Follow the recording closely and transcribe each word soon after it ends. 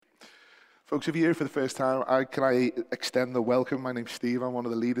Folks, if you're here for the first time, can I extend the welcome? My name's Steve. I'm one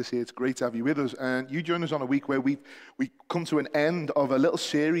of the leaders here. It's great to have you with us. And you join us on a week where we come to an end of a little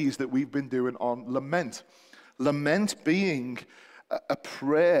series that we've been doing on lament. Lament being a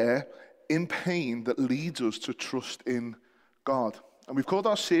prayer in pain that leads us to trust in God. And we've called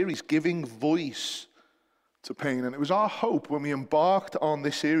our series Giving Voice to Pain. And it was our hope when we embarked on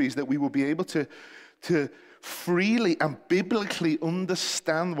this series that we will be able to freely and biblically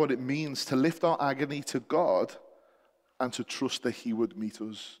understand what it means to lift our agony to God and to trust that He would meet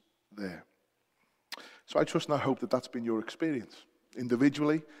us there. So I trust and I hope that that's been your experience,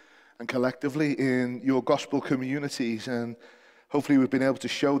 individually and collectively in your gospel communities. And hopefully we've been able to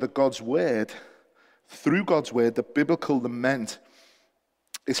show that God's word, through God's word, the biblical lament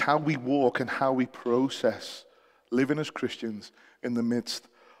is how we walk and how we process living as Christians in the midst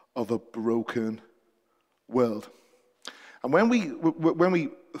of a broken world. And when we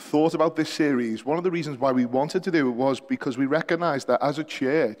thought about this series, one of the reasons why we wanted to do it was because we recognized that as a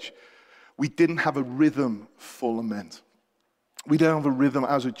church, we didn't have a rhythm for lament. We don't have a rhythm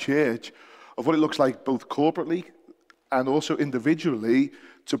as a church of what it looks like both corporately and also individually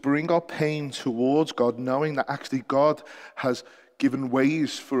to bring our pain towards God, knowing that actually God has given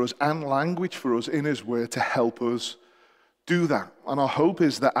ways for us and language for us in His word to help us do that. And our hope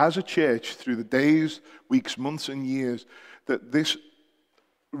is that as a church, through the days, weeks, months, and years, that this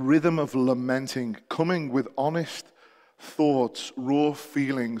rhythm of lamenting, coming with honest thoughts, raw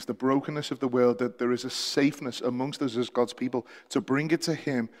feelings, the brokenness of the world, that there is a safeness amongst us as God's people to bring it to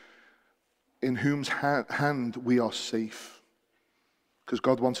Him in whose hand we are safe. Because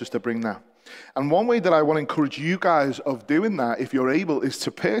God wants us to bring that. And one way that I want to encourage you guys of doing that, if you're able, is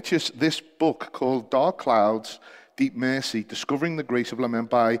to purchase this book called Dark Clouds, Deep Mercy, Discovering the Grace of Lament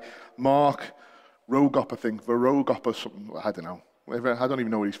by Mark Rogop, I think, Verogop or something, I don't know. I don't even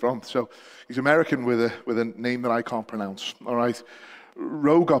know where he's from. So he's American with a name that I can't pronounce, all right?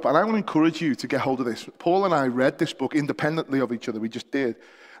 Rogop, and I want to encourage you to get hold of this. Paul and I read this book independently of each other, we just did.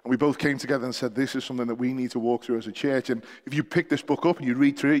 And we both came together and said, this is something that we need to walk through as a church. And if you pick this book up and you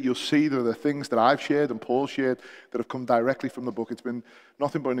read through it, you'll see there are the things that I've shared and Paul shared that have come directly from the book. It's been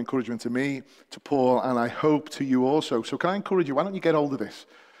nothing but an encouragement to me, to Paul, and I hope to you also. So can I encourage you, why don't you get hold of this?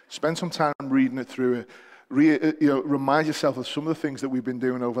 Spend some time reading it through it. Remind yourself of some of the things that we've been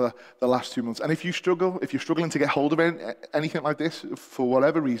doing over the last 2 months. And if you're struggling to get hold of anything like this, for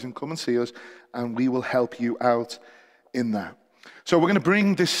whatever reason, come and see us, and we will help you out in that. So we're going to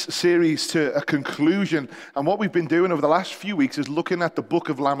bring this series to a conclusion, and what we've been doing over the last few weeks is looking at the book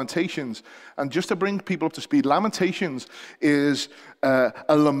of Lamentations. And just to bring people up to speed, Lamentations is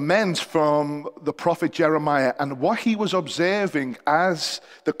a lament from the prophet Jeremiah, and what he was observing as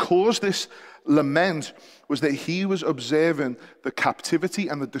the cause this lament was that he was observing the captivity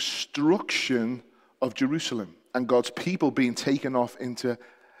and the destruction of Jerusalem and God's people being taken off into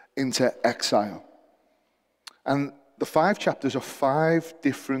exile. And the 5 chapters are 5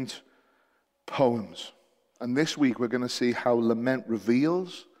 different poems. And this week we're going to see how lament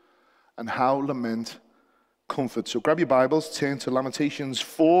reveals and how lament comforts. So grab your Bibles, turn to Lamentations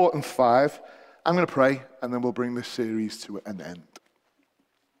 4 and 5. I'm going to pray, and then we'll bring this series to an end.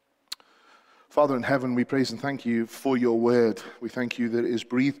 Father in heaven, we praise and thank you for your word. We thank you that it is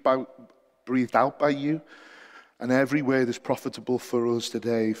breathed out by you, and every word is profitable for us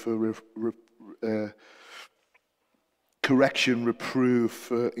today, for correction, reproof,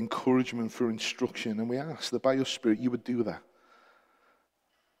 for encouragement, for instruction. And we ask that by your Spirit you would do that.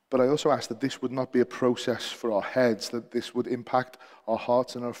 But I also ask that this would not be a process for our heads, that this would impact our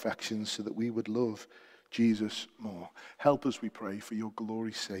hearts and our affections so that we would love Jesus more. Help us, we pray, for your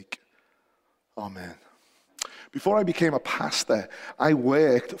glory's sake. Amen. Before I became a pastor, I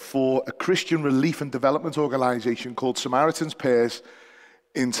worked for a Christian relief and development organization called Samaritan's Purse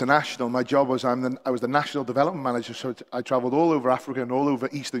International. My job was I was the national development manager, so I traveled all over Africa and all over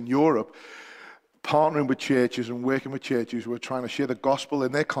Eastern Europe, partnering with churches and working with churches who were trying to share the gospel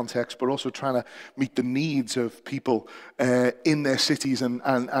in their context, but also trying to meet the needs of people in their cities and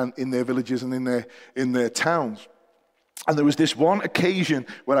in their villages and in their towns. And there was this one occasion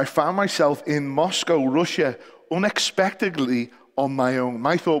where I found myself in Moscow, Russia, unexpectedly on my own.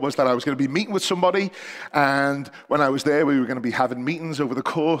 My thought was that I was going to be meeting with somebody, and when I was there, we were going to be having meetings over the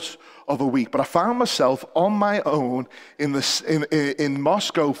course of a week. But I found myself on my own in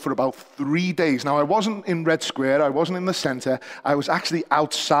Moscow for about 3 days. Now, I wasn't in Red Square. I wasn't in the center. I was actually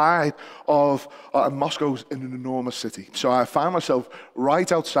outside of Moscow's an enormous city. So I found myself right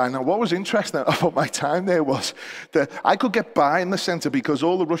outside. Now, what was interesting about my time there was that I could get by in the center because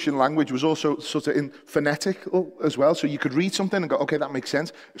all the Russian language was also sort of in phonetic as well. So you could read something and go, okay, that makes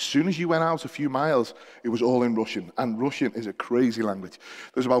sense. As soon as you went out a few miles, it was all in Russian. And Russian is a crazy language.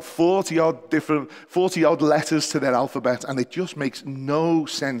 There's about 40 odd letters to their alphabet, and it just makes no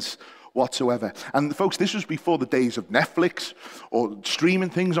sense whatsoever. And folks, this was before the days of Netflix or streaming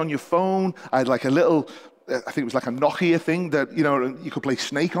things on your phone. I had like a little, I think it was like a Nokia thing that, you could play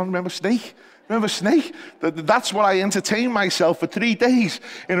Snake on. Remember Snake? Remember Snake? That's what I entertained myself for 3 days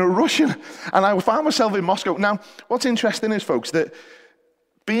in a Russian. And I found myself in Moscow. Now, what's interesting is, folks, that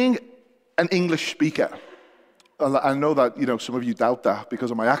being an English speaker, I know that, some of you doubt that because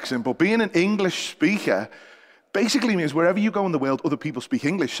of my accent, but being an English speaker basically means wherever you go in the world, other people speak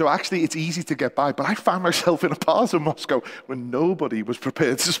English. So actually, it's easy to get by. But I found myself in a part of Moscow where nobody was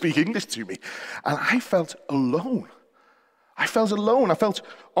prepared to speak English to me. And I felt alone. I felt alone. I felt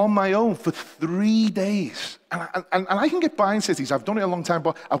on my own for 3 days. And I can get by in cities. I've done it a long time,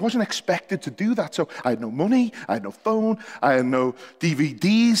 but I wasn't expected to do that. So I had no money. I had no phone. I had no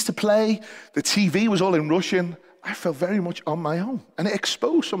DVDs to play. The TV was all in Russian. I felt very much on my own, and it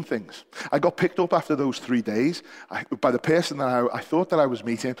exposed some things. I got picked up after those 3 days by the person that I thought that I was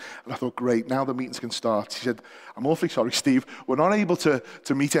meeting, and I thought, great, now the meetings can start. She said, I'm awfully sorry, Steve, we're not able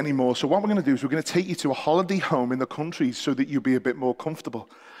to meet anymore, so what we're going to do is we're going to take you to a holiday home in the country so that you'll be a bit more comfortable.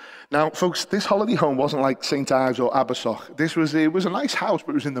 Now, folks, this holiday home wasn't like St. Ives or Abersoch. It was a nice house,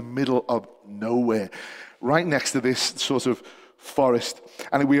 but it was in the middle of nowhere, right next to this sort of forest.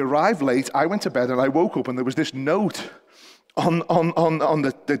 And we arrived late. I went to bed and I woke up and there was this note on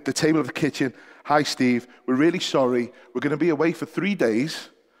the table of the kitchen. Hi, Steve. We're really sorry. We're going to be away for 3 days.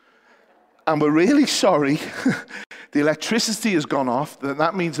 And we're really sorry. The electricity has gone off.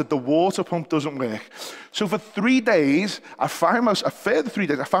 That means that the water pump doesn't work. So for 3 days, I found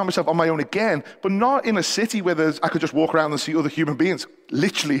myself on my own again, but not in a city where I could just walk around and see other human beings.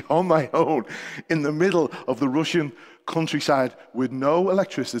 Literally on my own in the middle of the Russian countryside with no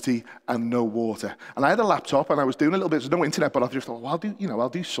electricity and no water. And I had a laptop and I was doing a little bit, there's no internet, but I just thought, well, I'll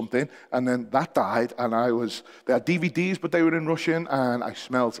do something. And then that died, and they had DVDs, but they were in Russian, and I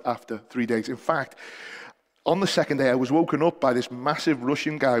smelt after 3 days. In fact, on the second day, I was woken up by this massive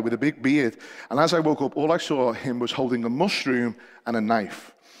Russian guy with a big beard. And as I woke up, all I saw him was holding a mushroom and a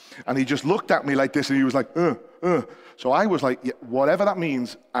knife. And he just looked at me like this, and he was like, So I was like, yeah, whatever that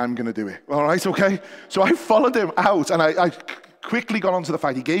means, I'm going to do it. All right, okay? So I followed him out, and I quickly got onto the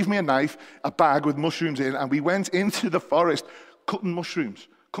fight. He gave me a knife, a bag with mushrooms in, and we went into the forest cutting mushrooms.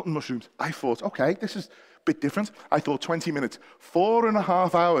 I thought, okay, this is bit different. I thought 20 minutes,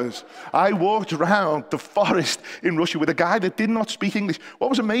 4.5 hours. I walked around the forest in Russia with a guy that did not speak English. What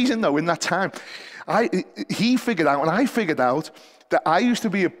was amazing, though, in that time, he figured out, and I figured out, that I used to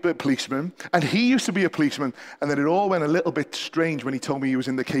be a policeman, and he used to be a policeman, and then it all went a little bit strange when he told me he was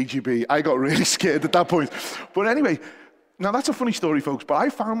in the KGB. I got really scared at that point. But anyway, now that's a funny story, folks, but I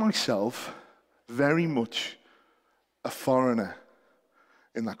found myself very much a foreigner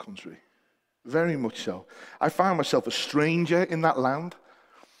in that country. Very much so. I found myself a stranger in that land.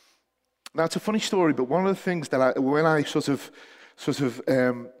 Now, it's a funny story, but one of the things that when I sort of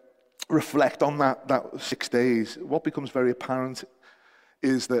reflect on that 6 days, what becomes very apparent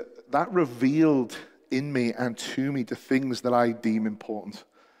is that revealed in me and to me the things that I deem important.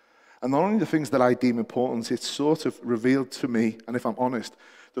 And not only the things that I deem important, it sort of revealed to me, and if I'm honest,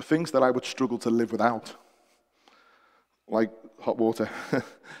 the things that I would struggle to live without, like hot water.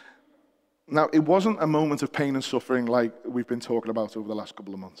 Now, it wasn't a moment of pain and suffering like we've been talking about over the last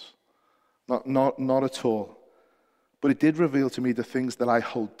couple of months. Not at all. But it did reveal to me the things that I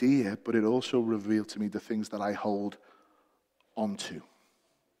hold dear, but it also revealed to me the things that I hold onto.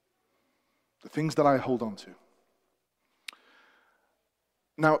 The things that I hold onto.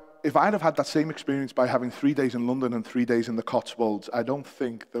 Now, if I'd have had that same experience by having 3 days in London and 3 days in the Cotswolds, I don't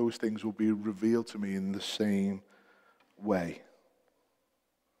think those things will be revealed to me in the same way.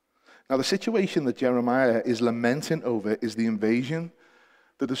 Now, the situation that Jeremiah is lamenting over is the invasion,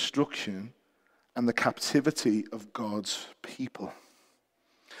 the destruction, and the captivity of God's people.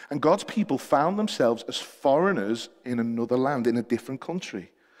 And God's people found themselves as foreigners in another land, in a different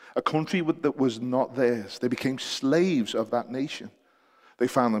country, a country that was not theirs. They became slaves of that nation. They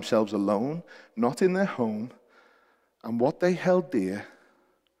found themselves alone, not in their home, and what they held dear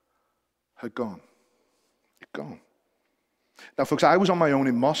had gone. It gone. Now, folks, I was on my own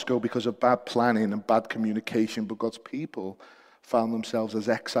in Moscow because of bad planning and bad communication, but God's people found themselves as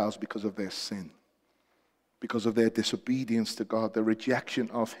exiles because of their sin, because of their disobedience to God, their rejection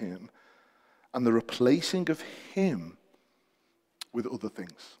of him, and the replacing of him with other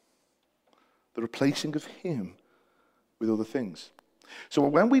things. The replacing of him with other things. So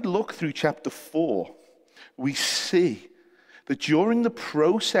when we look through chapter 4, we see that during the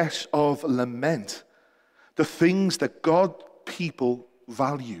process of lament, the things that God people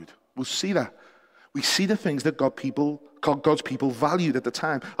valued, we'll see that. We see the things that God's people valued at the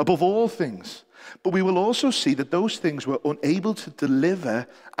time, above all things. But we will also see that those things were unable to deliver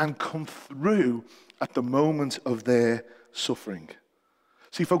and come through at the moment of their suffering.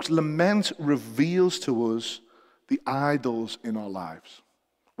 See, folks, lament reveals to us the idols in our lives.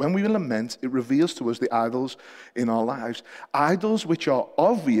 When we lament, it reveals to us the idols in our lives. Idols which are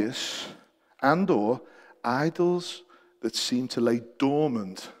obvious and/or idols that seem to lay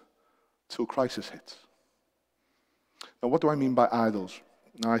dormant till crisis hits. Now, what do I mean by idols?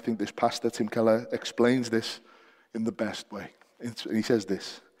 Now, I think this pastor, Tim Keller, explains this in the best way. He says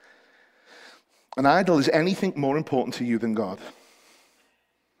this: an idol is anything more important to you than God.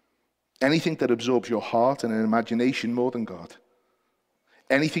 Anything that absorbs your heart and an imagination more than God.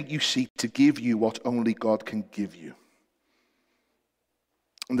 Anything you seek to give you what only God can give you.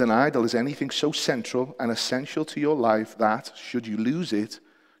 And an idol is anything so central and essential to your life that, should you lose it,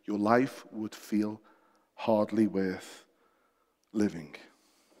 your life would feel hardly worth living.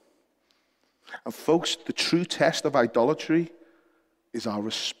 And folks, the true test of idolatry is our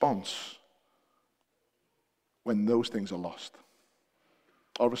response when those things are lost.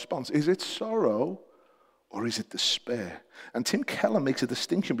 Our response, is it sorrow or is it despair? And Tim Keller makes a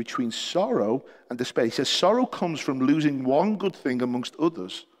distinction between sorrow and despair. He says sorrow comes from losing one good thing amongst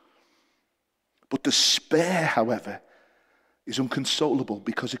others. But despair, however, is inconsolable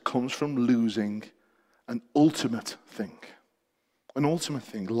because it comes from losing an ultimate thing. An ultimate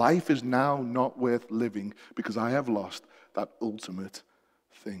thing. Life is now not worth living because I have lost that ultimate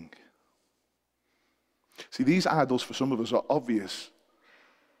thing. See, these idols for some of us are obvious,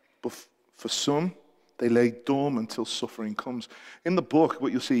 but for some, they lay dormant until suffering comes. In the book,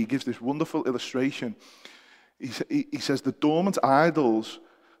 what you'll see, he gives this wonderful illustration. He says the dormant idols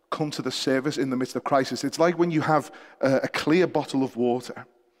come to the surface in the midst of crisis. It's like when you have a clear bottle of water,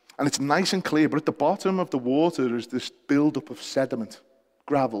 and it's nice and clear, but at the bottom of the water is this buildup of sediment,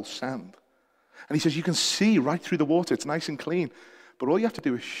 gravel, sand. And he says you can see right through the water. It's nice and clean, but all you have to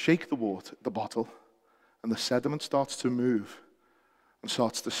do is shake the bottle, and the sediment starts to move and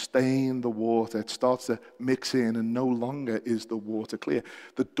starts to stain the water. It starts to mix in, and no longer is the water clear.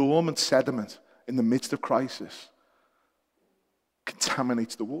 The dormant sediment in the midst of crisis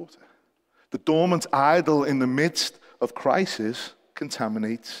contaminates the water. The dormant idol in the midst of crisis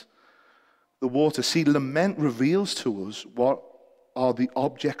contaminates the water. See, lament reveals to us what are the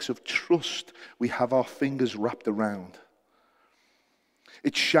objects of trust we have our fingers wrapped around.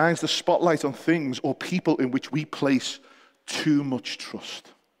 It shines the spotlight on things or people in which we place too much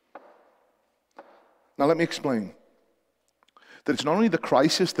trust. Now let me explain that it's not only the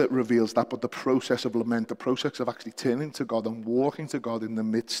crisis that reveals that, but the process of lament, the process of actually turning to God and walking to God in the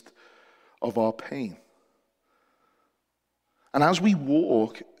midst of our pain. And as we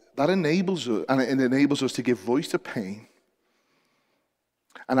walk, that enables us, and it enables us to give voice to pain.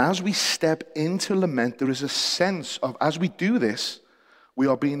 And as we step into lament, there is a sense of, as we do this, we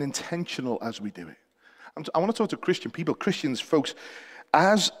are being intentional as we do it. I want to talk to Christian people, Christians, folks.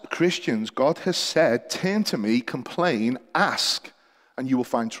 As Christians, God has said, turn to me, complain, ask, and you will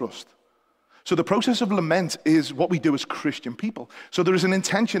find trust. So the process of lament is what we do as Christian people. So there is an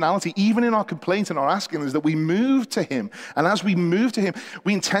intentionality, even in our complaints and our asking, is that we move to him. And as we move to him,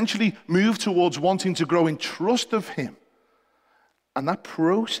 we intentionally move towards wanting to grow in trust of him. And that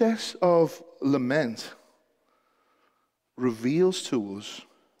process of lament reveals to us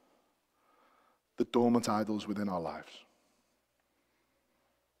the dormant idols within our lives.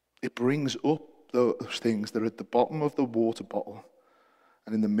 It brings up those things that are at the bottom of the water bottle.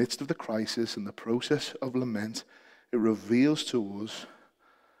 And in the midst of the crisis and the process of lament, it reveals to us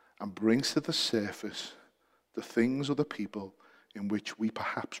and brings to the surface the things or the people in which we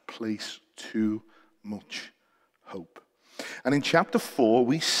perhaps place too much hope. And in chapter 4,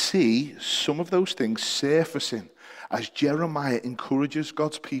 we see some of those things surfacing as Jeremiah encourages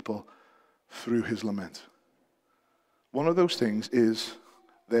God's people through his lament. One of those things is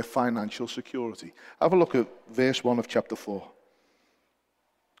their financial security. Have a look at verse 1 of chapter 4.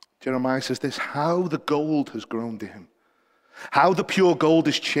 Jeremiah says this: how the gold has grown dim, How the pure gold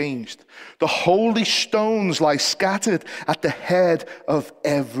is changed. The holy stones lie scattered at the head of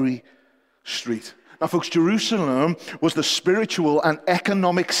every street. Now, folks, Jerusalem was the spiritual and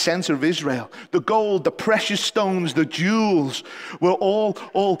economic center of Israel. The gold, the precious stones, the jewels were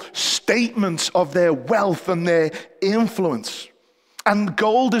all statements of their wealth and their influence. And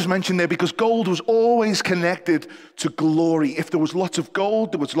gold is mentioned there because gold was always connected to glory. If there was lots of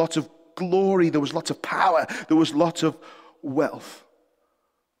gold, there was lots of glory, there was lots of power, there was lots of wealth.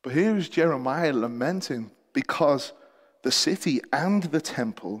 But here is Jeremiah lamenting because the city and the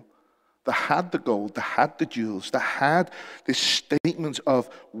temple that had the gold, that had the jewels, that had this statement of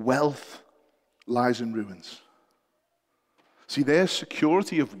wealth lies in ruins. See, their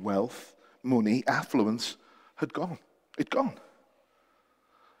security of wealth, money, affluence had gone. It'd gone.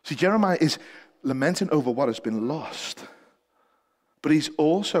 See, Jeremiah is lamenting over what has been lost. But he's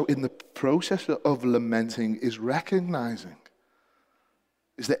also, in the process of lamenting, is recognizing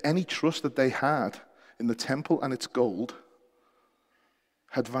is that any trust that they had in the temple and its gold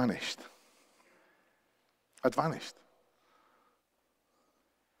had vanished. Had vanished.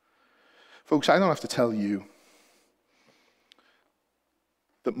 Folks, I don't have to tell you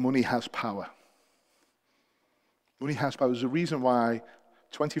that money has power. Money has power. There's a reason why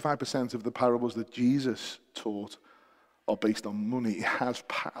 25% of the parables that Jesus taught are based on money. It has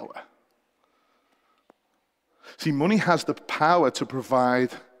power. See, money has the power to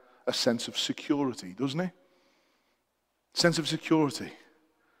provide a sense of security, doesn't it? Sense of security.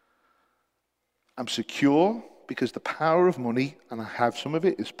 I'm secure because the power of money, and I have some of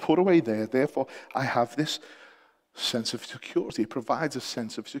it, is put away there. Therefore, I have this sense of security. It provides a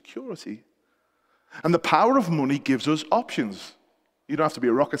sense of security. And the power of money gives us options. You don't have to be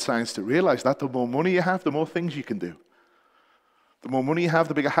a rocket scientist to realize that. The more money you have, the more things you can do. The more money you have,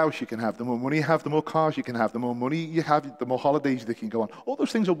 the bigger house you can have. The more money you have, the more cars you can have. The more money you have, the more holidays that can go on. All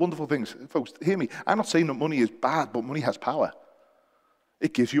those things are wonderful things. Folks, hear me. I'm not saying that money is bad, but money has power.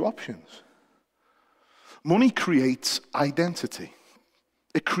 It gives you options. Money creates identity.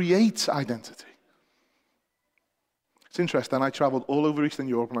 It creates identity. It's interesting. I traveled all over Eastern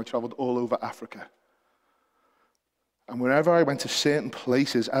Europe and I traveled all over Africa. And wherever I went to certain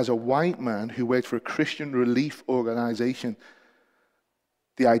places as a white man who worked for a Christian relief organization,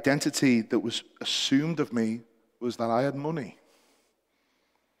 the identity that was assumed of me was that I had money.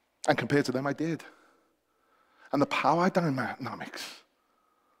 And compared to them, I did. And the power dynamics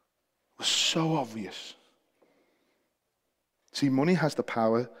was so obvious. See, money has the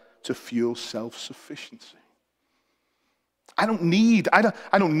power to fuel self-sufficiency. I don't need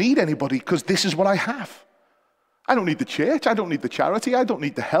anybody because this is what I have. I don't need the church. I don't need the charity. I don't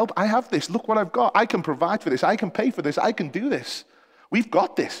need the help. I have this. Look what I've got. I can provide for this. I can pay for this. I can do this. We've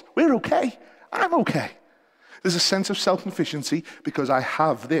got this. We're okay. I'm okay. There's a sense of self-sufficiency because I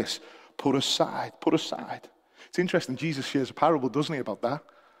have this. Put aside. Put aside. It's interesting. Jesus shares a parable, doesn't he, about that?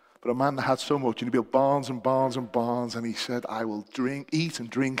 But a man that had so much, and he built barns and barns and barns, and he said, I will eat and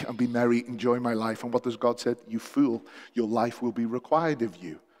drink and be merry, enjoy my life. And what does God say? You fool, your life will be required of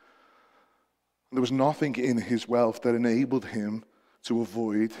you. And there was nothing in his wealth that enabled him to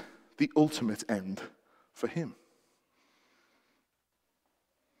avoid the ultimate end for him.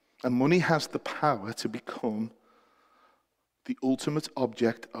 And money has the power to become the ultimate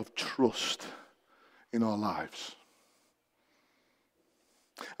object of trust in our lives.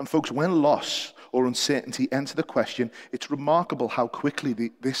 And folks, when loss or uncertainty enter the question, it's remarkable how quickly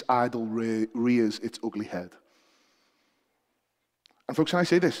this idol rears its ugly head. And folks, can I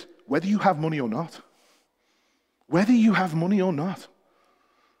say this? Whether you have money or not,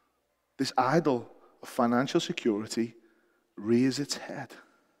 this idol of financial security rears its head.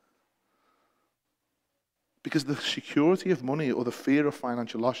 Because the security of money or the fear of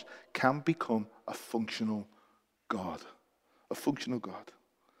financial loss can become a functional God. A functional God.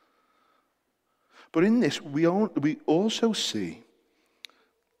 But in this, we also see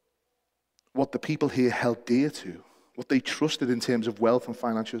what the people here held dear to, what they trusted in terms of wealth and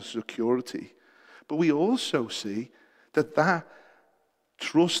financial security. But we also see that that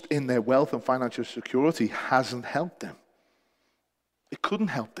trust in their wealth and financial security hasn't helped them. It couldn't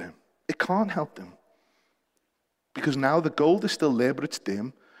help them. It can't help them. Because now the gold is still there, but it's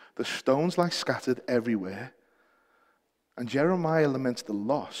dim. The stones lie scattered everywhere. And Jeremiah laments the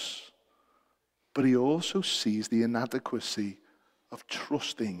loss, but he also sees the inadequacy of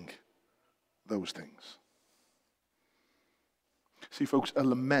trusting those things. See, folks, a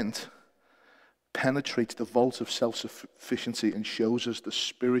lament penetrates the vault of self-sufficiency and shows us the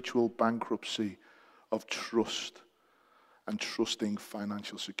spiritual bankruptcy of trust and trusting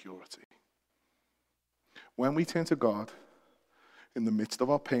financial security. When we turn to God in the midst of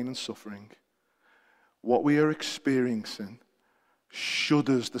our pain and suffering, what we are experiencing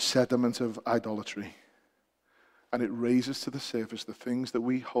shudders the sediment of idolatry. And it raises to the surface the things that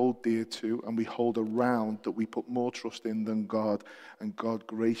we hold dear to and we hold around, that we put more trust in than God. And God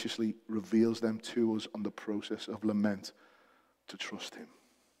graciously reveals them to us on the process of lament to trust him.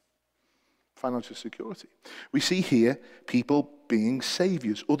 Financial security. We see here people being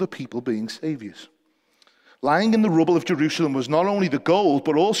saviors, other people being saviors. Lying in the rubble of Jerusalem was not only the gold,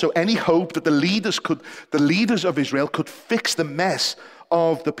 but also any hope that the leaders of Israel could fix the mess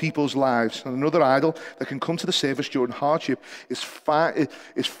of the people's lives. And another idol that can come to the surface during hardship is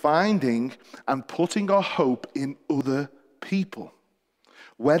finding and putting our hope in other people.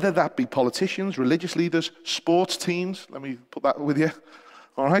 Whether that be politicians, religious leaders, sports teams, let me put that with you.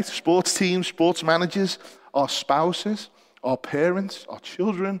 All right, sports teams, sports managers, our spouses, our parents, our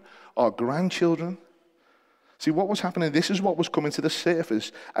children, our grandchildren. See, what was happening, this is what was coming to the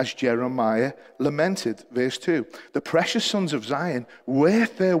surface as Jeremiah lamented. Verse 2, the precious sons of Zion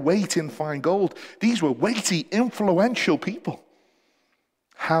worth their weight in fine gold. These were weighty, influential people.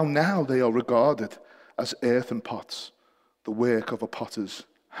 How now they are regarded as earthen pots, the work of a potter's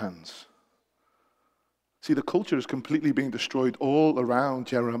hands. See, the culture is completely being destroyed all around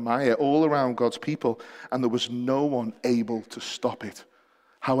Jeremiah, all around God's people, and there was no one able to stop it,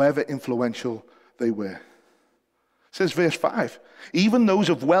 however influential they were. It says verse 5, even those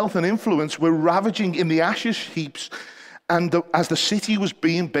of wealth and influence were ravaging in the ashes heaps, and as the city was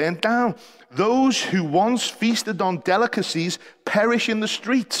being burnt down. Those who once feasted on delicacies perish in the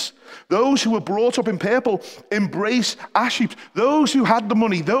streets. Those who were brought up in purple embrace ash heaps. Those who had the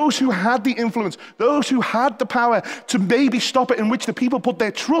money, those who had the influence, those who had the power to maybe stop it, in which the people put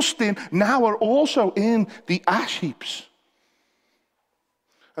their trust in, now are also in the ash heaps.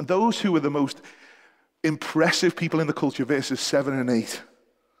 And those who were the most impressive people in the culture, verses 7 and 8,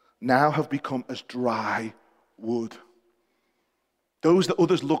 now have become as dry wood. Those that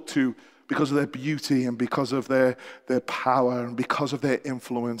others look to because of their beauty and because of their power and because of their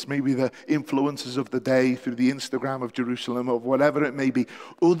influence, maybe the influences of the day through the Instagram of Jerusalem or whatever it may be,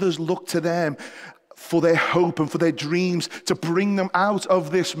 others look to them for their hope and for their dreams to bring them out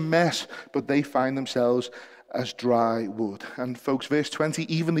of this mess, but they find themselves as dry wood. And folks, verse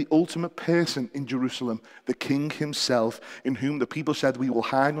 20, even the ultimate person in Jerusalem, the king himself, in whom the people said, we will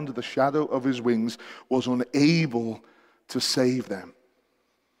hide under the shadow of his wings, was unable to save them.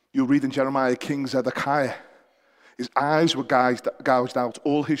 You'll read in Jeremiah, King Zedekiah, his eyes were gouged out,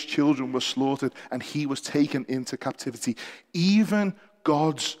 all his children were slaughtered, and he was taken into captivity. Even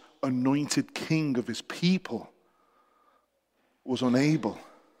God's anointed king of his people was unable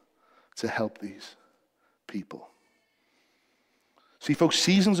to help these people. See, folks,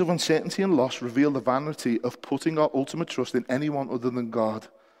 seasons of uncertainty and loss reveal the vanity of putting our ultimate trust in anyone other than God.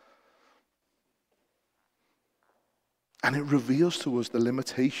 And it reveals to us the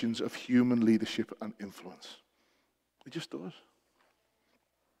limitations of human leadership and influence. It just does.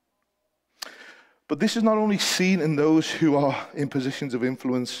 But this is not only seen in those who are in positions of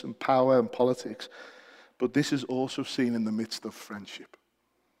influence and power and politics, but this is also seen in the midst of friendship.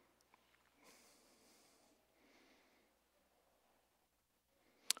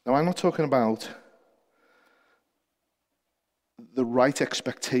 Now, I'm not talking about the right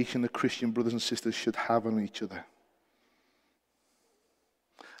expectation that Christian brothers and sisters should have on each other.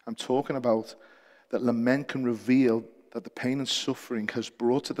 I'm talking about that lament can reveal that the pain and suffering has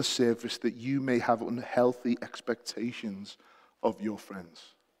brought to the surface that you may have unhealthy expectations of your friends.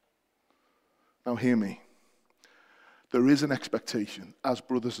 Now, hear me. There is an expectation as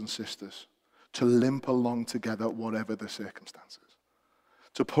brothers and sisters to limp along together, whatever the circumstances.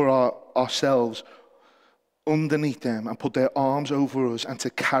 To put ourselves underneath them and put their arms over us and to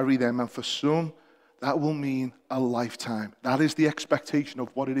carry them. And for some, that will mean a lifetime. That is the expectation of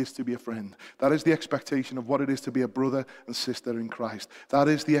what it is to be a friend. That is the expectation of what it is to be a brother and sister in Christ. That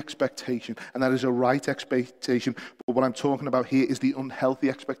is the expectation, and that is a right expectation. But what I'm talking about here is the unhealthy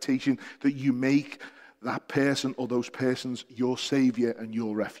expectation that you make that person or those persons your savior and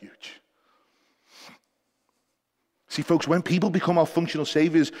your refuge. See, folks, when people become our functional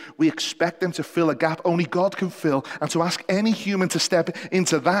saviors, we expect them to fill a gap only God can fill, and to ask any human to step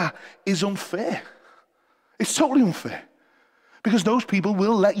into that is unfair. It's totally unfair, because those people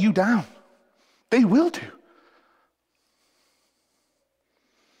will let you down. They will do.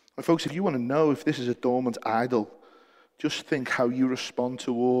 And folks, if you want to know if this is a dormant idol, just think how you respond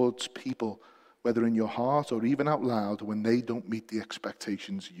towards people, whether in your heart or even out loud, when they don't meet the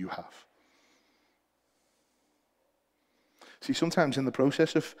expectations you have. See, sometimes in the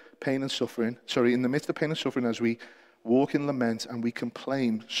process of pain and suffering, in the midst of pain and suffering, as we walk in lament, and we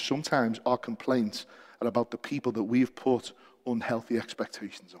complain. Sometimes our complaints are about the people that we've put unhealthy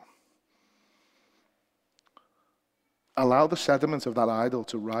expectations on. Allow the sediment of that idol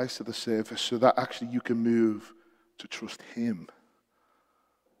to rise to the surface so that actually you can move to trust him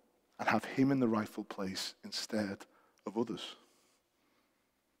and have him in the rightful place instead of others.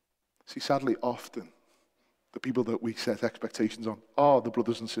 See, sadly, often the people that we set expectations on are the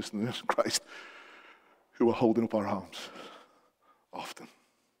brothers and sisters in Christ who are holding up our arms. Often.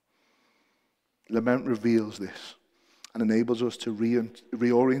 Lament reveals this and enables us to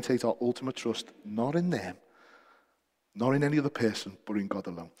reorientate our ultimate trust, not in them, not in any other person, but in God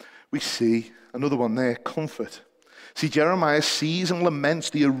alone. We see another one there, comfort. See, Jeremiah sees and laments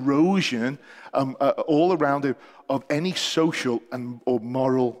the erosion all around him of any social or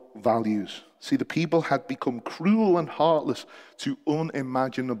moral values. See, the people had become cruel and heartless to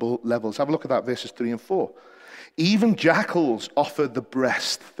unimaginable levels. Have a look at that, verses 3 and 4. Even jackals offer the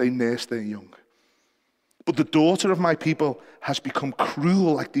breast they nurse their young. But the daughter of my people has become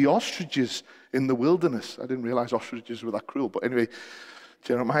cruel like the ostriches in the wilderness. I didn't realize ostriches were that cruel, but anyway,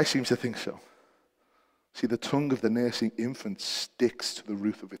 Jeremiah seems to think so. See, the tongue of the nursing infant sticks to the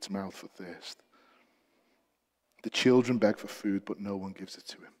roof of its mouth for thirst. The children beg for food, but no one gives it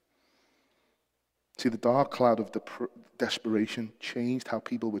to him. See, the dark cloud of desperation changed how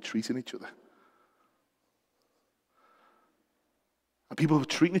people were treating each other. And people were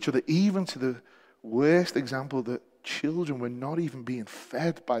treating each other even to the worst example that children were not even being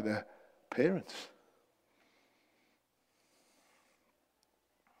fed by their parents.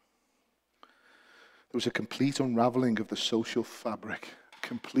 There was a complete unraveling of the social fabric, a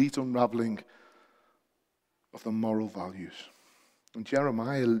complete unraveling of the moral values. And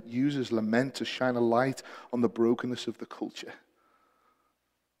Jeremiah uses lament to shine a light on the brokenness of the culture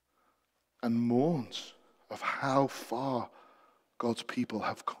and mourns of how far God's people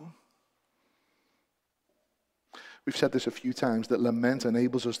have come. We've said this a few times, that lament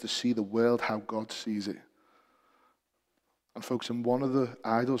enables us to see the world how God sees it. And folks, and one of the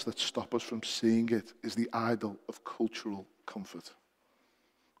idols that stop us from seeing it is the idol of cultural comfort.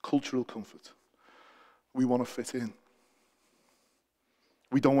 Cultural comfort. We want to fit in.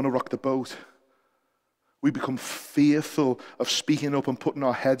 We don't want to rock the boat. We become fearful of speaking up and putting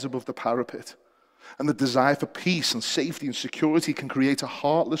our heads above the parapet. And the desire for peace and safety and security can create a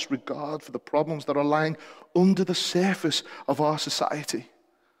heartless regard for the problems that are lying under the surface of our society.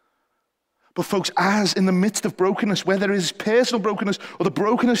 But folks, as in the midst of brokenness, whether it is personal brokenness or the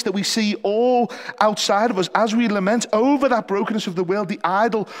brokenness that we see all outside of us, as we lament over that brokenness of the world, the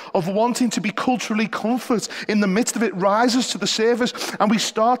idol of wanting to be culturally comfort in the midst of it rises to the surface, and we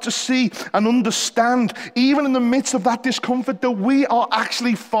start to see and understand, even in the midst of that discomfort, that we are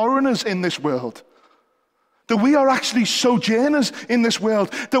actually foreigners in this world. That we are actually sojourners in this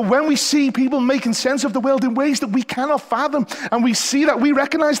world. That when we see people making sense of the world in ways that we cannot fathom, and we see that, we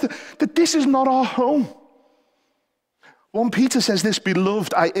recognize that this is not our home. 1 Peter says this,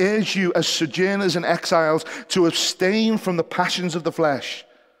 "Beloved, I urge you as sojourners and exiles to abstain from the passions of the flesh,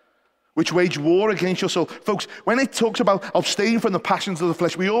 which wage war against your soul." Folks, when it talks about abstain from the passions of the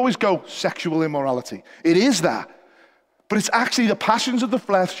flesh, we always go sexual immorality. It is that. But it's actually the passions of the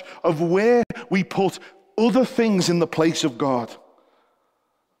flesh of where we put other things in the place of God.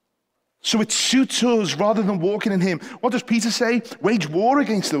 So it suits us rather than walking in him. What does Peter say? Wage war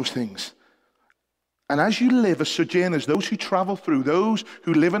against those things. And as you live as sojourners, those who travel through, those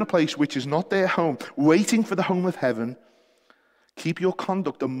who live in a place which is not their home, waiting for the home of heaven, keep your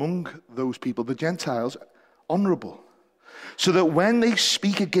conduct among those people, the Gentiles, honorable, so that when they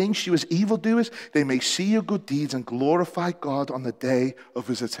speak against you as evildoers, they may see your good deeds and glorify God on the day of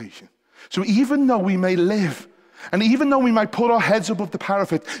visitation. So even though we may live, and even though we might put our heads above the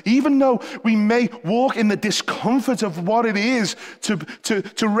parapet, even though we may walk in the discomfort of what it is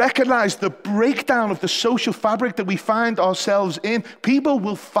to recognize the breakdown of the social fabric that we find ourselves in, people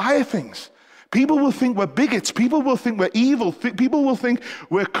will fire things. People will think we're bigots. People will think we're evil. People will think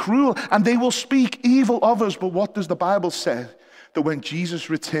we're cruel, and they will speak evil of us. But what does the Bible say? That when Jesus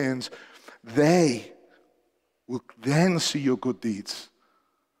returns, they will then see your good deeds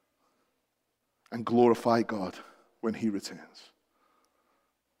and glorify God when he returns.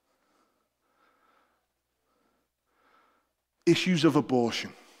 Issues of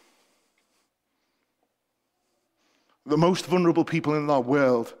abortion. The most vulnerable people in our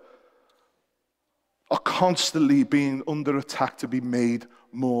world are constantly being under attack to be made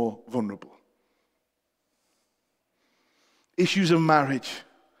more vulnerable. Issues of marriage.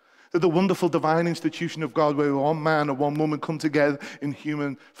 That the wonderful divine institution of God, where one man and one woman come together in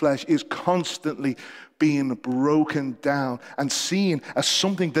human flesh, is constantly being broken down and seen as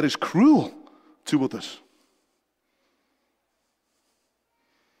something that is cruel to others.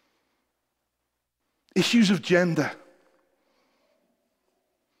 Issues of gender.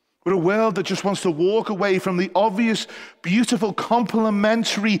 We're a world that just wants to walk away from the obvious, beautiful,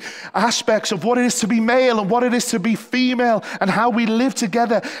 complementary aspects of what it is to be male and what it is to be female, and how we live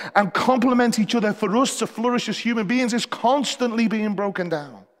together and complement each other for us to flourish as human beings is constantly being broken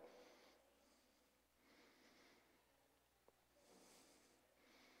down.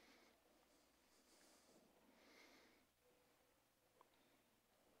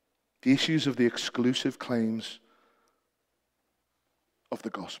 The issues of the exclusive claims of the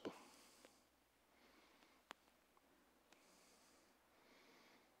gospel.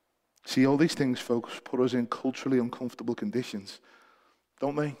 See, all these things, folks, put us in culturally uncomfortable conditions,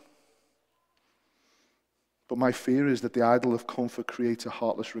 don't they? But my fear is that the idol of comfort creates a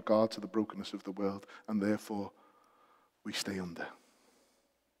heartless regard to the brokenness of the world, and therefore we stay under.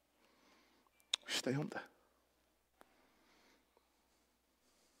 We stay under.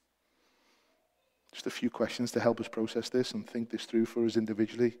 Just a few questions to help us process this and think this through for us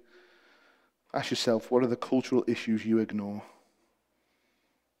individually. Ask yourself, what are the cultural issues you ignore?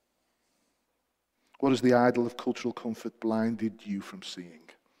 What has the idol of cultural comfort blinded you from seeing?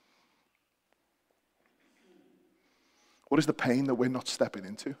 What is the pain that we're not stepping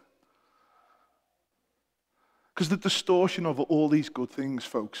into? Because the distortion of all these good things,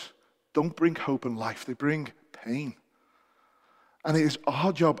 folks, don't bring hope and life. They bring pain. And it is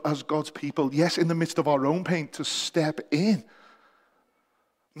our job as God's people, yes, in the midst of our own pain, to step in.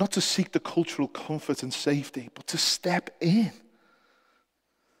 Not to seek the cultural comfort and safety, but to step in.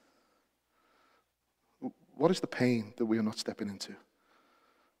 What is the pain that we are not stepping into?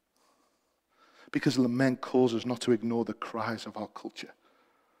 Because lament calls us not to ignore the cries of our culture.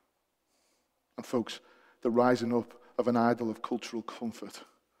 And folks, the rising up of an idol of cultural comfort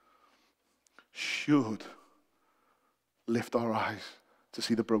should lift our eyes to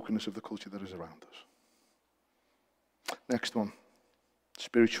see the brokenness of the culture that is around us. Next one,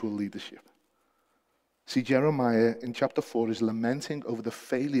 spiritual leadership. See, Jeremiah in chapter 4 is lamenting over the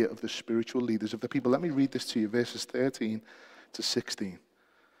failure of the spiritual leaders of the people. Let me read this to you, verses 13 to 16.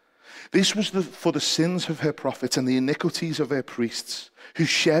 This was for the sins of her prophets and the iniquities of her priests, who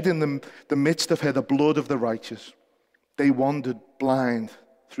shed in the midst of her the blood of the righteous. They wandered blind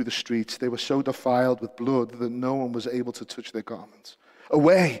through the streets. They were so defiled with blood that no one was able to touch their garments.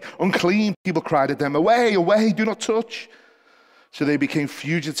 Away, unclean, people cried at them. Away, away, do not touch. So they became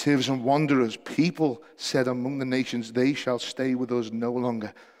fugitives and wanderers. People said among the nations, they shall stay with us no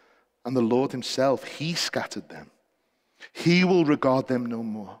longer. And the Lord himself, he scattered them. He will regard them no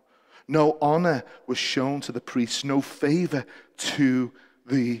more. No honor was shown to the priests, no favor to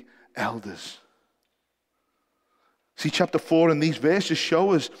the elders. See, chapter 4 and these verses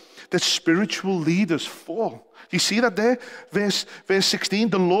show us that spiritual leaders fall. You see that there? Verse 16,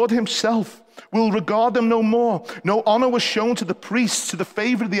 the Lord himself will regard them no more. No honor was shown to the priests, to the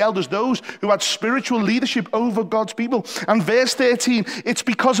favor of the elders, those who had spiritual leadership over God's people. And verse 13, it's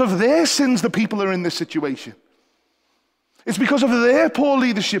because of their sins the people are in this situation. It's because of their poor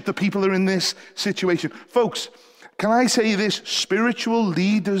leadership the people are in this situation. Folks, can I say this? Spiritual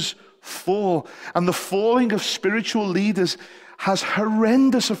leaders fall. And the falling of spiritual leaders has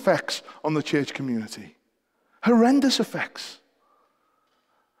horrendous effects on the church community. Horrendous effects.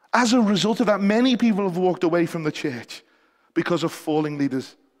 As a result of that, many people have walked away from the church because of falling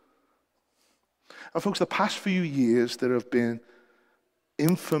leaders. And folks, the past few years, there have been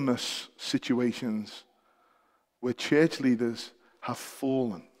infamous situations where church leaders have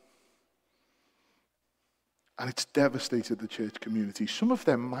fallen. And it's devastated the church community. Some of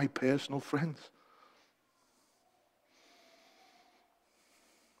them, my personal friends.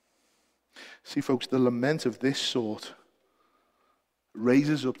 See, folks, the lament of this sort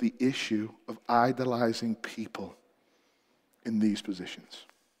raises up the issue of idolizing people in these positions.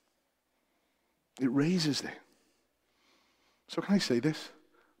 It raises it. So can I say this?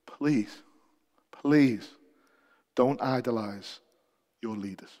 Please, please, don't idolize your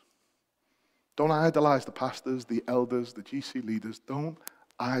leaders. Don't idolize the pastors, the elders, the GC leaders. Don't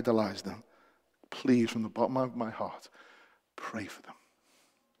idolize them. Please, from the bottom of my heart, pray for them.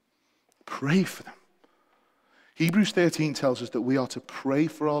 Pray for them. Hebrews 13 tells us that we are to pray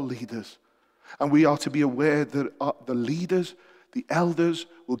for our leaders, and we are to be aware that the leaders, the elders,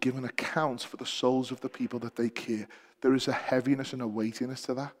 will give an account for the souls of the people that they care. There is a heaviness and a weightiness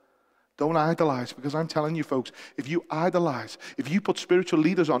to that. Don't idolize, because I'm telling you, folks, if you idolize, if you put spiritual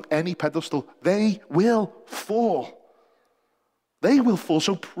leaders on any pedestal, they will fall. They will fall.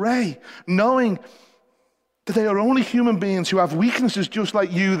 So pray, knowing that they are only human beings who have weaknesses just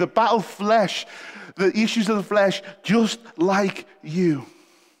like you, the battle flesh, the issues of the flesh, just like you.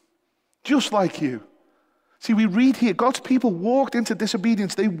 Just like you. See, we read here, God's people walked into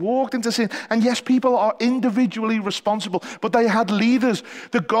disobedience. They walked into sin. And yes, people are individually responsible, but they had leaders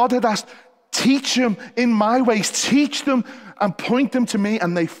that God had asked, teach them in my ways, teach them and point them to me,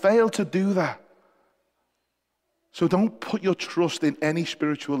 and they failed to do that. So don't put your trust in any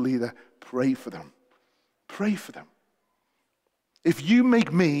spiritual leader. Pray for them. Pray for them. If you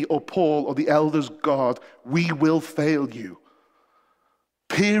make me or Paul or the elders God, we will fail you.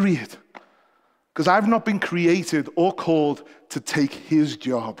 Period. Because I've not been created or called to take his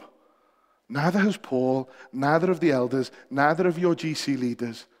job. Neither has Paul, neither of the elders, neither of your GC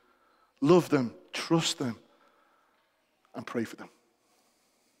leaders. Love them, trust them, and pray for them.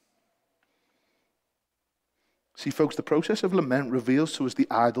 See, folks, the process of lament reveals to us the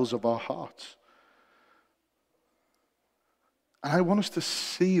idols of our hearts. And I want us to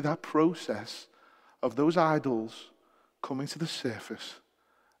see that process of those idols coming to the surface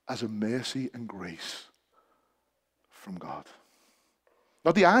as a mercy and grace from God.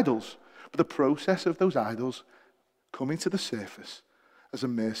 Not the idols, but the process of those idols coming to the surface as a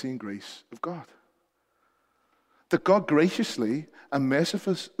mercy and grace of God. That God graciously and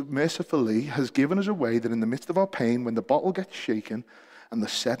mercifully has given us a way that in the midst of our pain, when the bottle gets shaken and the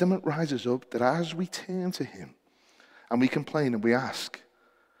sediment rises up, that as we turn to him and we complain and we ask,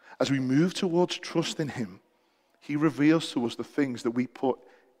 as we move towards trust in him, he reveals to us the things that we put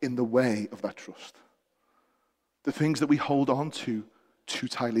in the way of that trust. The things that we hold on to too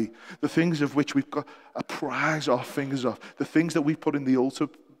tightly. The things of which we've got to prise our fingers off. The things that we've put in the altar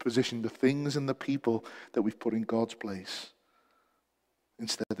position. The things and the people that we've put in God's place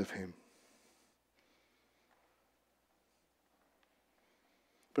instead of him.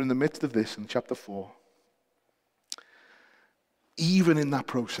 But in the midst of this, in chapter 4, even in that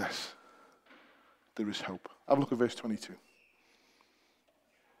process, there is hope. Have a look at verse 22.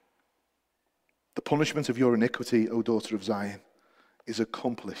 The punishment of your iniquity, O daughter of Zion, is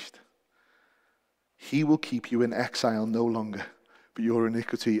accomplished. He will keep you in exile no longer. But your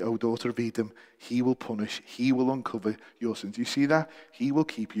iniquity, O daughter of Edom, he will punish. He will uncover your sins. You see that? He will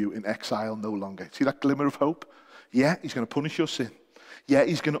keep you in exile no longer. See that glimmer of hope? Yeah, he's going to punish your sin. Yeah,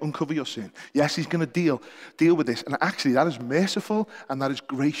 he's going to uncover your sin. Yes, he's going to deal with this. And actually, that is merciful and that is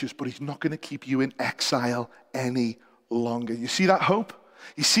gracious, but he's not going to keep you in exile any longer. You see that hope?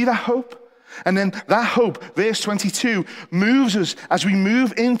 You see that hope? And then that hope, verse 22, moves us as we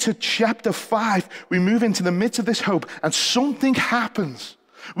move into chapter 5. We move into the midst of this hope, and something happens.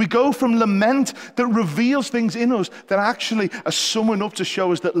 We go from lament that reveals things in us that actually are summing up to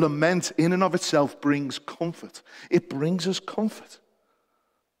show us that lament in and of itself brings comfort. It brings us comfort.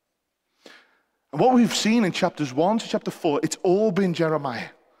 And what we've seen in chapters 1 to chapter 4, it's all been Jeremiah.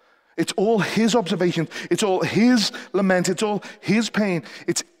 It's all his observations. It's all his lament. It's all his pain.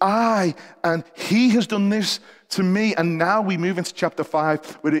 It's I, and he has done this to me. And now we move into chapter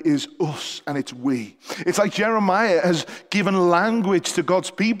 5, where it is us and it's we. It's like Jeremiah has given language to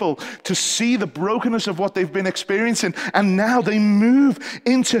God's people to see the brokenness of what they've been experiencing. And now they move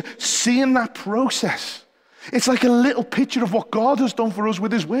into seeing that process. It's like a little picture of what God has done for us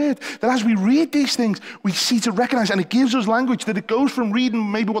with his word. That as we read these things, we see to recognize, and it gives us language that it goes from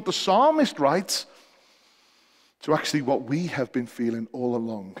reading maybe what the psalmist writes to actually what we have been feeling all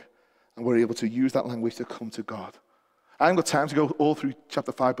along. And we're able to use that language to come to God. I haven't got time to go all through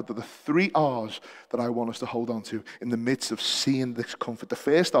chapter 5, but there are 3 R's that I want us to hold on to in the midst of seeing this comfort. The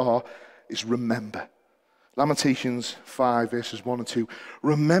first R is remember. Lamentations 5, verses 1 and 2.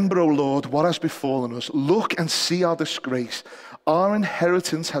 Remember, O Lord, what has befallen us. Look and see our disgrace. Our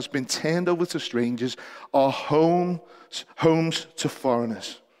inheritance has been turned over to strangers, our homes to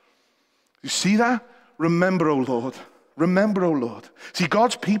foreigners. You see that? Remember, O Lord. Remember, O Lord. See,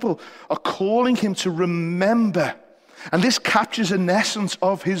 God's people are calling him to remember. And this captures an essence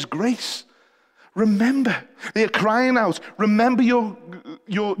of his grace. Remember. They are crying out, remember your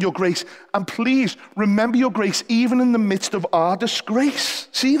grace. And please, remember your grace even in the midst of our disgrace.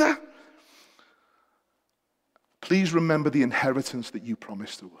 See that? Please remember the inheritance that you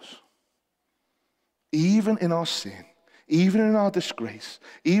promised to us. Even in our sin, even in our disgrace,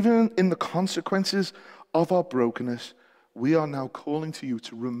 even in the consequences of our brokenness, we are now calling to you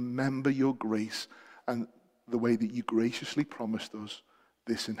to remember your grace and the way that you graciously promised us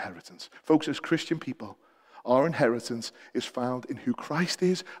this inheritance. Folks, as Christian people, Our inheritance is found in who Christ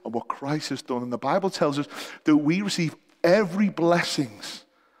is and what Christ has done. And the Bible tells us that we receive every blessings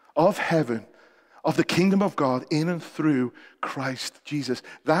of heaven, of the kingdom of God, in and through Christ Jesus.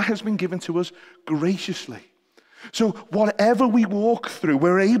 That has been given to us graciously. So whatever we walk through,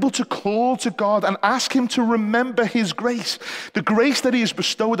 we're able to call to God and ask him to remember his grace, the grace that he has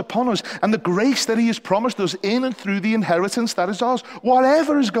bestowed upon us and the grace that he has promised us in and through the inheritance that is ours.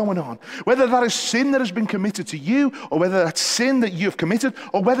 Whatever is going on, whether that is sin that has been committed to you, or whether that's sin that you have committed,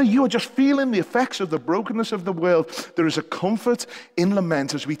 or whether you are just feeling the effects of the brokenness of the world, there is a comfort in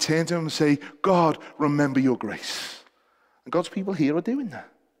lament as we turn to him and say, God, remember your grace. And God's people here are doing that.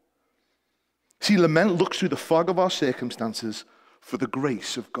 See, lament looks through the fog of our circumstances for the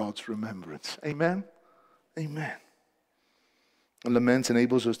grace of God's remembrance. Amen? Amen. And lament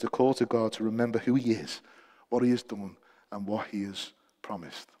enables us to call to God to remember who he is, what he has done, and what he has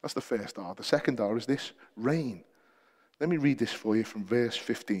promised. That's the first R. The second R is this, reign. Let me read this for you from verse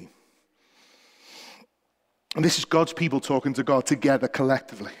 15. And this is God's people talking to God together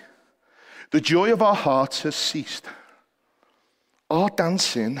collectively. The joy of our hearts has ceased. Our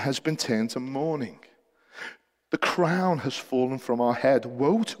dancing has been turned to mourning. The crown has fallen from our head.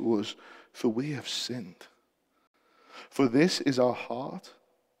 Woe to us, for we have sinned. For this our heart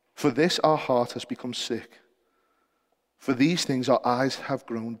has become sick. For these things our eyes have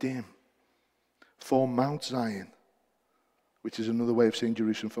grown dim. For Mount Zion, which is another way of saying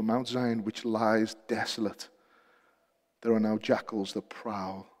Jerusalem, for Mount Zion, which lies desolate, there are now jackals that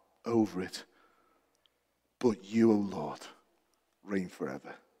prowl over it. But you, O Lord, reign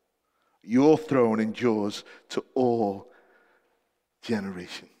forever. Your throne endures to all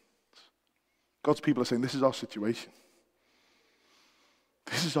generations. God's people are saying, this is our situation.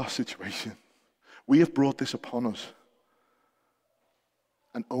 This is our situation. We have brought this upon us.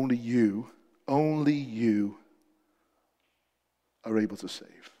 And only you are able to save.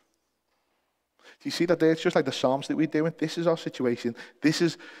 Do you see that there? It's just like the Psalms that we're doing. This is our situation. This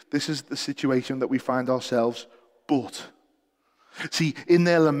is the situation that we find ourselves, but... See, in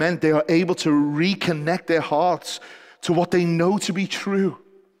their lament, they are able to reconnect their hearts to what they know to be true.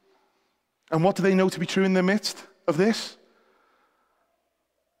 And what do they know to be true in the midst of this?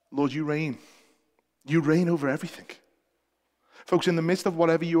 Lord, you reign. You reign over everything. Folks, in the midst of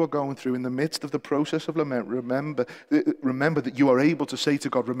whatever you are going through, in the midst of the process of lament, remember that you are able to say to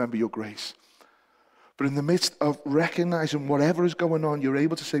God, remember your grace. But in the midst of recognizing whatever is going on, you're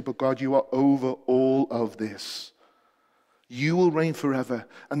able to say, but God, you are over all of this. You will reign forever,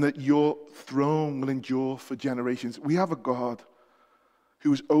 and that your throne will endure for generations. We have a God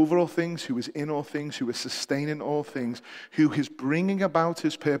who is over all things, who is in all things, who is sustaining all things, who is bringing about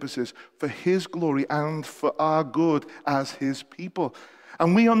his purposes for his glory and for our good as his people.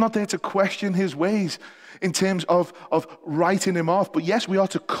 And we are not there to question his ways in terms of writing him off. But yes, we are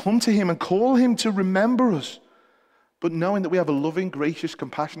to come to him and call him to remember us. But knowing that we have a loving, gracious,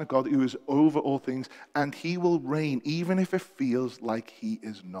 compassionate God who is over all things, and he will reign even if it feels like he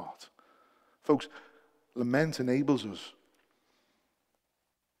is not. Folks, lament enables us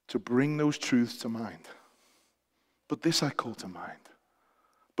to bring those truths to mind. But this I call to mind.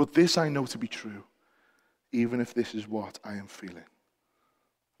 But this I know to be true, even if this is what I am feeling.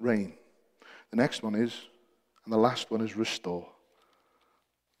 Reign. The next one is, and the last one is restore.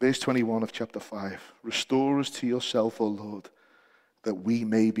 Verse 21 of chapter 5. Restore us to yourself, O Lord, that we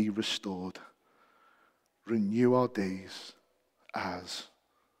may be restored. Renew our days as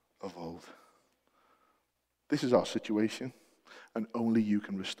of old. This is our situation, and only you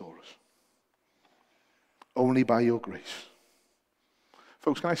can restore us. Only by your grace.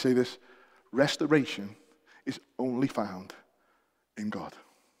 Folks, can I say this? Restoration is only found in God.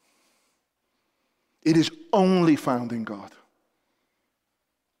 It is only found in God.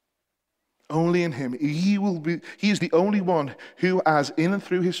 Only in him. He is the only one who, as in and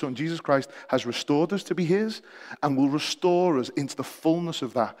through his Son, Jesus Christ, has restored us to be his and will restore us into the fullness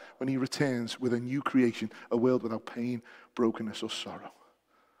of that when he returns with a new creation, a world without pain, brokenness, or sorrow.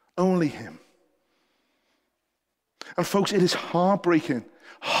 Only him. And folks, it is heartbreaking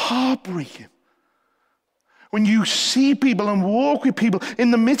when you see people and walk with people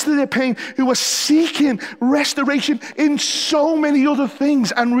in the midst of their pain who are seeking restoration in so many other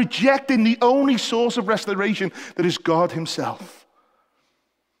things and rejecting the only source of restoration that is God himself.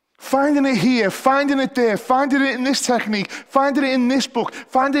 Finding it here, finding it there, finding it in this technique, finding it in this book,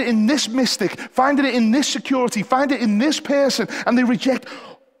 finding it in this mystic, finding it in this security, finding it in this person, and they reject.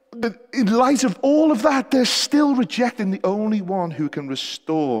 In light of all of that, they're still rejecting the only one who can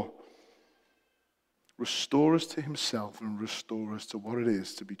restore us to himself and restore us to what it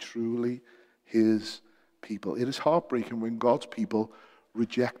is to be truly his people. It is heartbreaking when God's people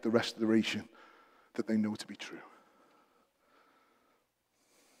reject the restoration that they know to be true.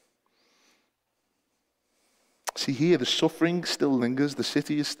 See here, the suffering still lingers. The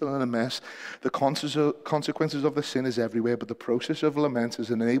city is still in a mess. The consequences of the sin is everywhere, but the process of lament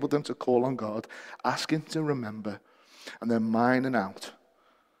has enabled them to call on God, ask Him to remember, and then mining out,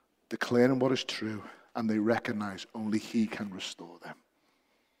 declaring what is true, and they recognize only He can restore them.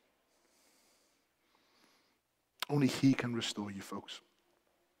 Only He can restore you, folks.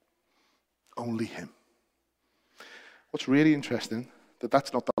 Only Him. What's really interesting,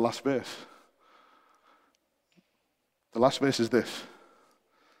 that's not the last verse. The last verse is this.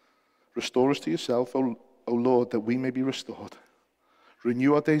 Restore us to yourself, O Lord, that we may be restored.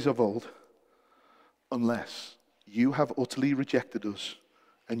 Renew our days of old, unless you have utterly rejected us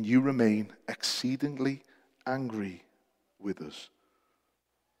and you remain exceedingly angry with us.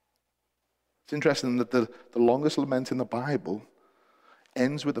 It's interesting that the longest lament in the Bible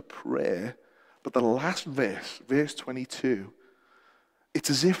ends with a prayer, but the last verse, verse 22, it's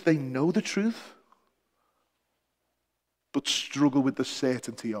as if they know the truth, but struggle with the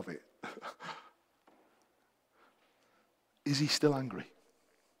certainty of it. Is He still angry?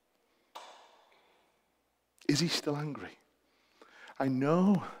 Is He still angry? I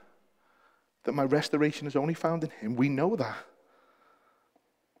know that my restoration is only found in Him. We know that.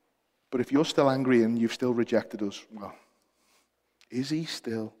 But if you're still angry and you've still rejected us, well, is He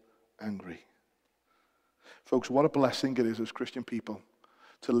still angry? Folks, what a blessing it is as Christian people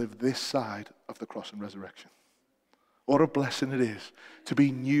to live this side of the cross and resurrection. What a blessing it is to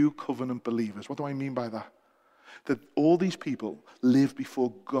be new covenant believers. What do I mean by that? That all these people live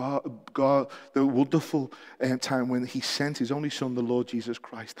before God, the wonderful time when He sent His only Son, the Lord Jesus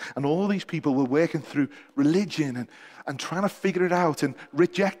Christ. And all these people were working through religion and trying to figure it out and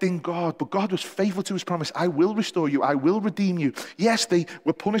rejecting God. But God was faithful to His promise. I will restore you. I will redeem you. Yes, they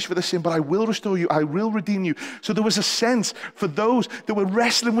were punished for the sin, but I will restore you. I will redeem you. So there was a sense for those that were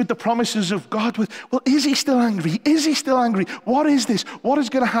wrestling with the promises of God with, well, is He still angry? Is He still angry? What is this? What is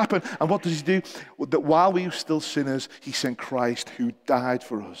going to happen? And what does He do? That while we were still sinners, He sent Christ who died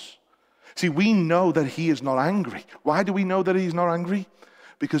for us. See, we know that He is not angry. Why do we know that He's not angry?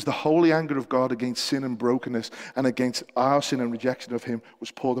 Because the holy anger of God against sin and brokenness and against our sin and rejection of Him was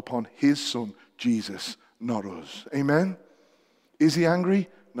poured upon His Son, Jesus, not us. Amen? Is He angry?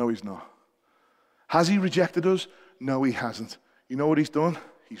 No, He's not. Has He rejected us? No, He hasn't. You know what He's done?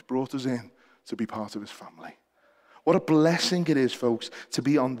 He's brought us in to be part of His family. What a blessing it is, folks, to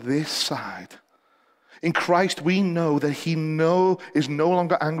be on this side. In Christ, we know that He is no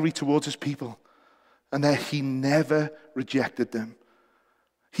longer angry towards His people and that He never rejected them.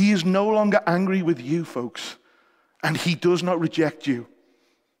 He is no longer angry with you, folks, and He does not reject you.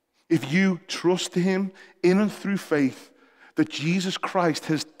 If you trust Him in and through faith, that Jesus Christ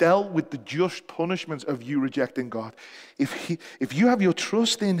has dealt with the just punishments of you rejecting God. If you have your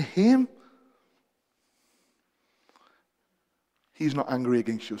trust in Him, He's not angry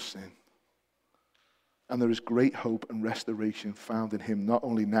against your sin. And there is great hope and restoration found in Him, not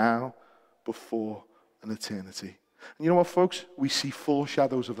only now, but for an eternity. And you know what, folks? We see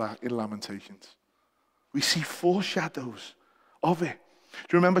foreshadows of that in Lamentations. We see foreshadows of it.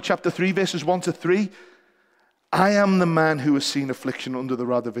 Do you remember chapter 3, verses 1 to 3? I am the man who has seen affliction under the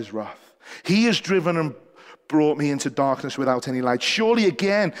rod of His wrath. He has driven and brought me into darkness without any light. Surely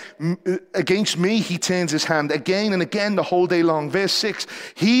again, against me He turns His hand again and again the whole day long. Verse 6,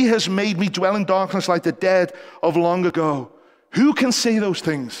 He has made me dwell in darkness like the dead of long ago. Who can say those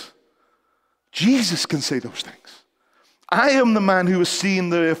things? Jesus can say those things. I am the man who has seen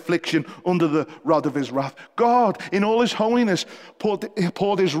the affliction under the rod of His wrath. God, in all His holiness,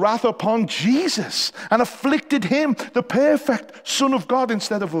 poured His wrath upon Jesus and afflicted Him, the perfect Son of God,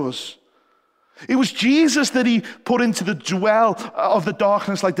 instead of us. It was Jesus that He put into the dwell of the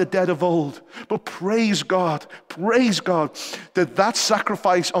darkness like the dead of old. But praise God, that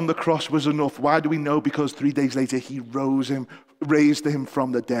sacrifice on the cross was enough. Why do we know? Because 3 days later He raised Him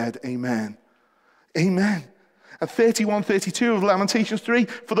from the dead. Amen. Amen. And 31:32 of Lamentations 3,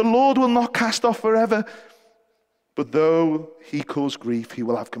 for the Lord will not cast off forever, but though He cause grief, He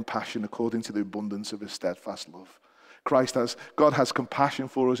will have compassion according to the abundance of His steadfast love. God has compassion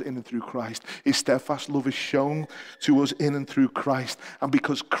for us in and through Christ. His steadfast love is shown to us in and through Christ. And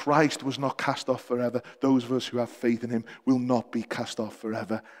because Christ was not cast off forever, those of us who have faith in Him will not be cast off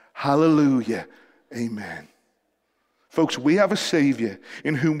forever. Hallelujah. Amen. Folks, we have a Savior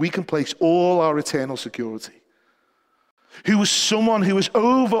in whom we can place all our eternal security. Who is someone who is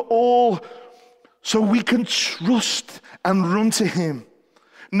over all, so we can trust and run to Him,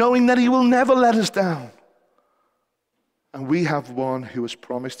 knowing that He will never let us down. And we have one who has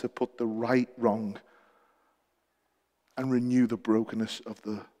promised to put the right wrong and renew the brokenness of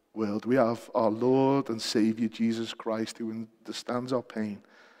the world. We have our Lord and Savior, Jesus Christ, who understands our pain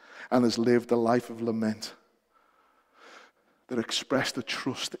and has lived a life of lament that expressed a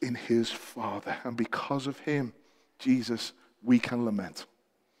trust in his Father. And because of him, Jesus, we can lament.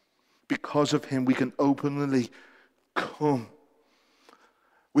 Because of him, we can openly come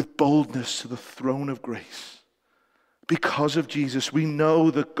with boldness to the throne of grace. Because of Jesus, we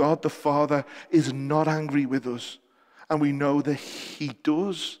know that God the Father is not angry with us. And we know that he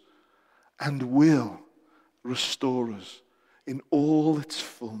does and will restore us in all its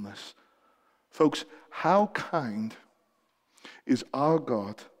fullness. Folks, how kind is our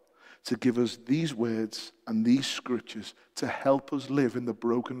God to give us these words and these scriptures to help us live in the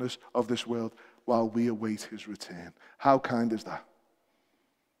brokenness of this world while we await his return. How kind is that?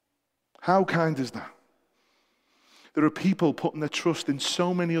 How kind is that? There are people putting their trust in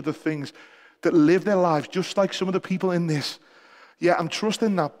so many other things that live their lives just like some of the people in this. Yeah, I'm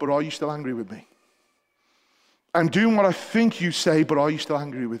trusting that, but are you still angry with me? I'm doing what I think you say, but are you still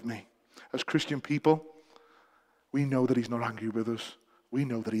angry with me? As Christian people, we know that he's not angry with us. We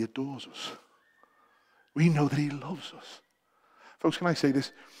know that he adores us. We know that he loves us. Folks, can I say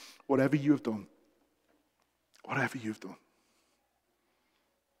this? Whatever you have done,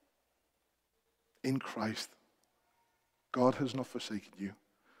 in Christ, God has not forsaken you.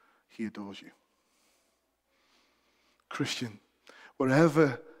 He adores you. Christian,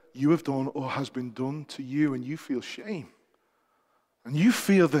 whatever you have done or has been done to you and you feel shame, and you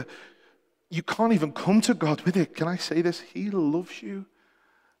feel that you can't even come to God with it, can I say this? He loves you.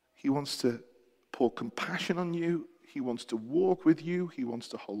 He wants to pour compassion on you. He wants to walk with you. He wants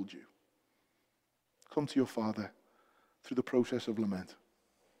to hold you. Come to your Father through the process of lament.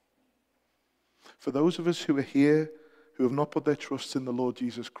 For those of us who are here who have not put their trust in the Lord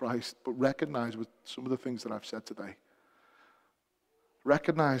Jesus Christ, but recognize with some of the things that I've said today,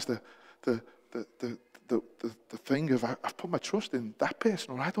 recognize the thing of I've put my trust in that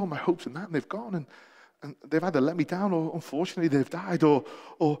person, or I had all my hopes in that, and they've gone, and they've either let me down, or unfortunately they've died, or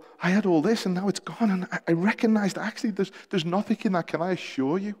I had all this and now it's gone. And I recognize that actually there's nothing in that. Can I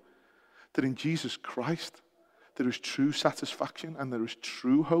assure you that in Jesus Christ there is true satisfaction, and there is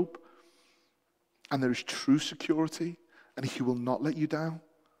true hope, and there is true security, and he will not let you down.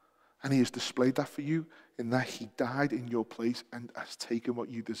 And he has displayed that for you in that he died in your place and has taken what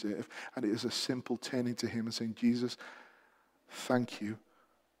you deserve. And it is a simple turning to him and saying, Jesus, thank you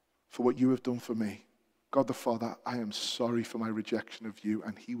for what you have done for me. God the Father, I am sorry for my rejection of you,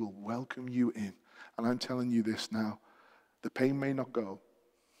 and he will welcome you in. And I'm telling you this now, the pain may not go,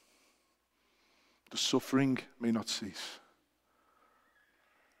 the suffering may not cease,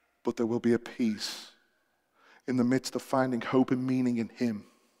 but there will be a peace in the midst of finding hope and meaning in him.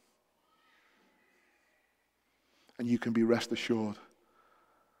 And you can be rest assured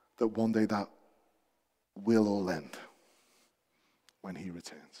that one day that will all end when he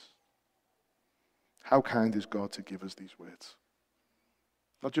returns. How kind is God to give us these words?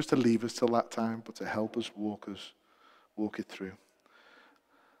 Not just to leave us till that time, but to help us walk it through.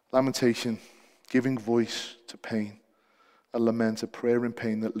 Lamentation, giving voice to pain. A lament, a prayer in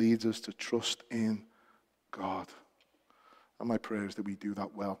pain that leads us to trust in God. And my prayer is that we do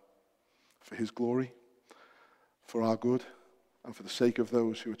that well for his glory, for our good, and for the sake of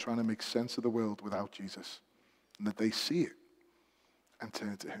those who are trying to make sense of the world without Jesus, and that they see it and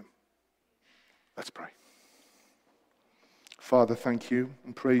turn to him. Let's pray. Father, thank you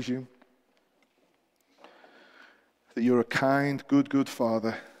and praise you that you're a kind, good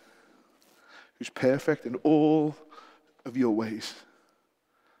Father who's perfect in all of your ways.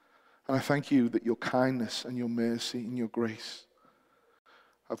 And I thank you that your kindness and your mercy and your grace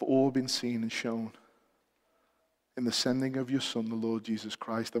have all been seen and shown in the sending of your Son, the Lord Jesus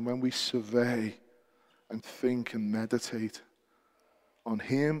Christ. And when we survey and think and meditate on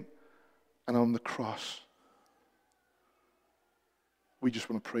him and on the cross, we just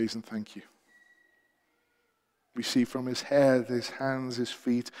want to praise and thank you. We see from his head, his hands, his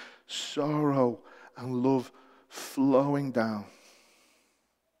feet, sorrow and love flowing down.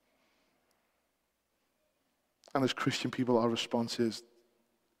 And as Christian people, our response is,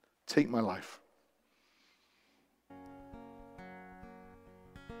 take my life.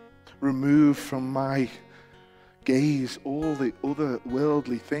 Remove from my gaze all the other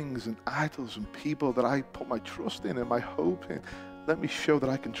worldly things and idols and people that I put my trust in and my hope in. Let me show that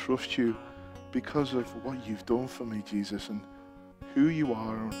I can trust you because of what you've done for me, Jesus, and who you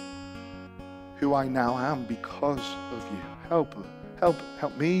are and who I now am because of you. Help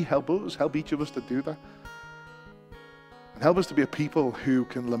me, help us, help each of us to do that. Help us to be a people who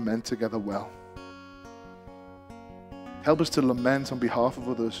can lament together well. Help us to lament on behalf of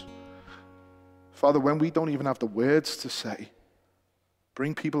others. Father, when we don't even have the words to say,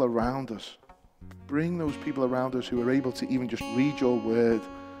 bring people around us. Bring those people around us who are able to even just read your word,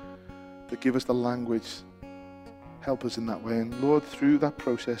 that give us the language. Help us in that way. And Lord, through that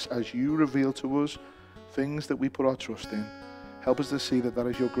process, as you reveal to us things that we put our trust in, help us to see that that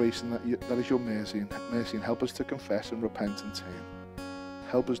is your grace and that is your mercy, and help us to confess and repent and turn.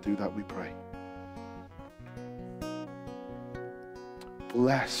 Help us do that, we pray.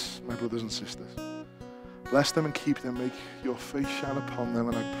 Bless my brothers and sisters. Bless them and keep them. Make your face shine upon them,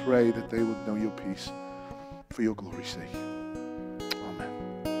 and I pray that they will know your peace for your glory's sake.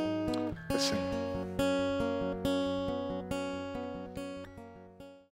 Amen. Let's sing.